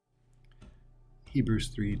Hebrews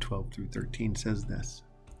 3:12 through 13 says this: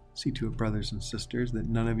 "See to it, brothers and sisters, that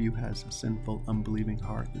none of you has a sinful, unbelieving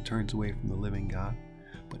heart that turns away from the living God,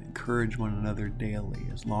 but encourage one another daily,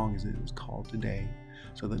 as long as it is called today,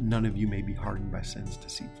 so that none of you may be hardened by sin's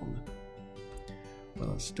deceitfulness."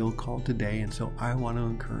 Well, it's still called today, and so I want to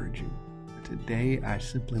encourage you. Today, I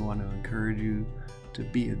simply want to encourage you to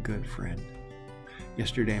be a good friend.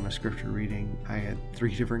 Yesterday in my scripture reading, I had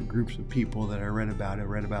 3 different groups of people that I read about. I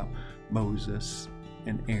read about Moses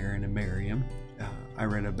and Aaron and Miriam. I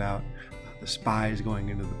read about the spies going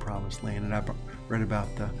into the promised land, and I read about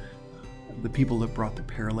the people that brought the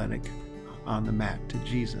paralytic on the mat to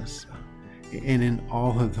Jesus. And in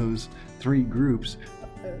all of those 3 groups,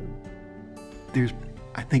 there's,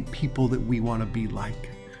 I think, people that we want to be like.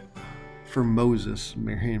 For Moses,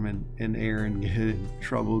 Miriam and Aaron get in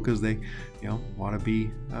trouble because they, want to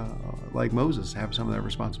be like Moses, have some of that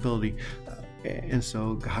responsibility. And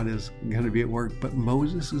so God is going to be at work, but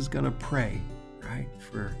Moses is going to pray, right,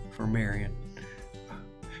 for Miriam.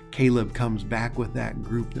 Caleb comes back with that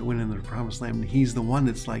group that went into the promised land, and he's the one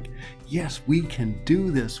that's like, yes, we can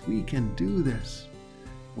do this, we can do this.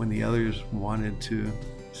 When the others wanted to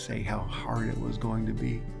say how hard it was going to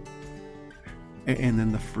be. And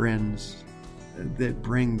then the friends that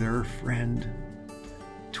bring their friend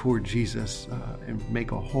toward Jesus and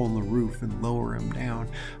make a hole in the roof and lower him down.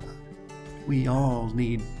 We all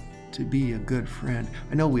need to be a good friend.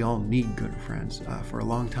 I know we all need good friends. For a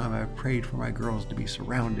long time, I've prayed for my girls to be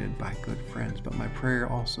surrounded by good friends, but my prayer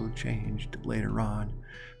also changed later on,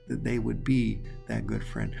 that they would be that good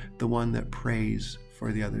friend, the one that prays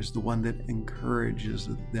for the others, the one that encourages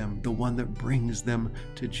them, the one that brings them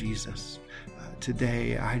to Jesus.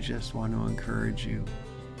 Today, I just want to encourage you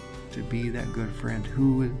to be that good friend.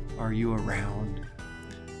 Who are you around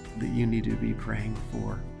that you need to be praying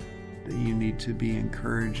for, that you need to be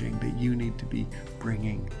encouraging, that you need to be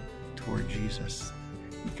bringing toward Jesus?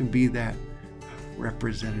 You can be that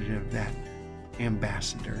representative, that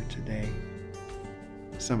ambassador today.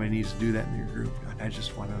 Somebody needs to do that in your group, and I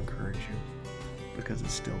just want to encourage you because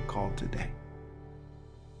it's still called today.